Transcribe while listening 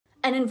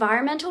An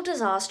environmental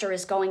disaster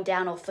is going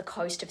down off the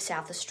coast of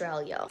South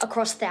Australia.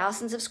 Across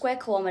thousands of square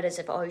kilometres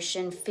of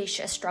ocean, fish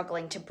are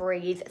struggling to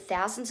breathe,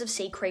 thousands of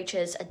sea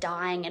creatures are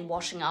dying and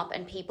washing up,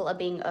 and people are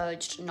being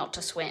urged not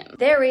to swim.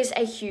 There is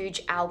a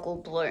huge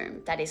algal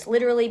bloom that is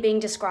literally being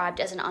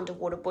described as an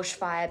underwater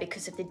bushfire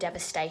because of the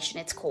devastation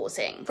it's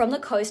causing. From the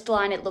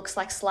coastline, it looks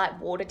like slight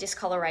water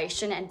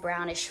discoloration and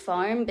brownish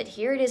foam, but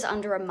here it is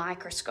under a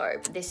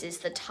microscope. This is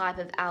the type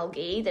of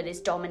algae that is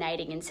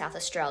dominating in South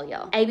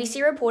Australia.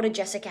 ABC reporter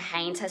Jessica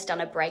Haynes has done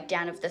a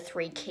breakdown of the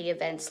 3 key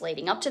events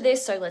leading up to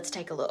this, so let's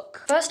take a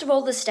look. First of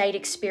all, the state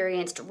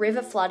experienced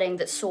river flooding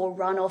that saw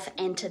runoff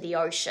enter the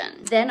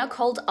ocean. Then a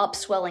cold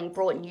upswelling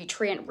brought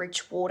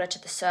nutrient-rich water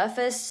to the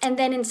surface. And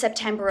then in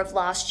September of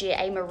last year,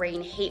 a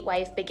marine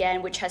heatwave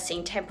began, which has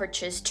seen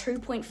temperatures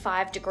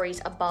 2.5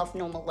 degrees above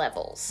normal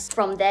levels.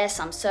 From there,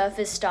 some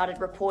surfers started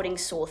reporting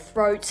sore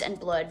throats and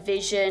blurred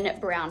vision,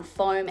 brown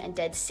foam and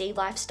dead sea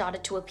life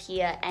started to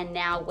appear, and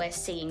now we're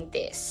seeing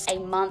this, a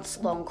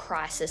months-long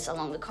crisis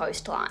along the coastlines.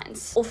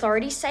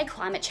 Authorities say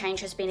climate change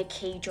has been a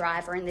key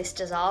driver in this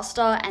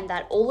disaster, and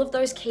that all of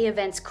those key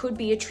events could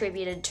be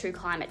attributed to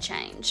climate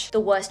change. The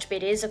worst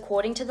bit is,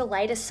 according to the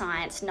latest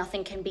science,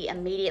 nothing can be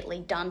immediately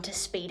done to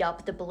speed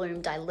up the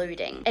bloom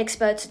diluting.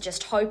 Experts are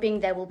just hoping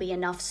there will be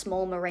enough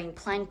small marine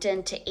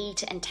plankton to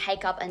eat and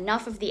take up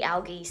enough of the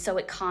algae so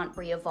it can't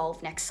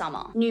re-evolve next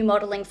summer. New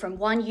modelling from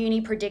one uni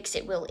predicts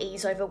it will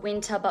ease over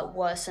winter but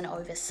worsen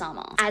over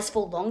summer. As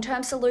for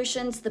long-term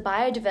solutions, the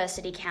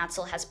Biodiversity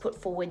Council has put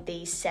forward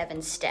these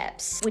 7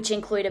 steps, which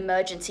include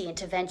emergency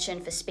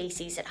intervention for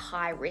species at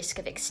high risk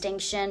of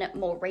extinction,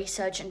 more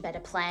research and better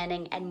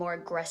planning, and more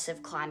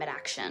aggressive climate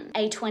action.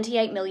 A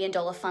 $28 million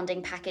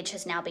funding package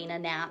has now been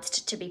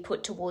announced to be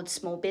put towards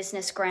small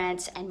business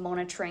grants and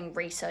monitoring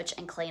research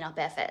and cleanup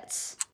efforts.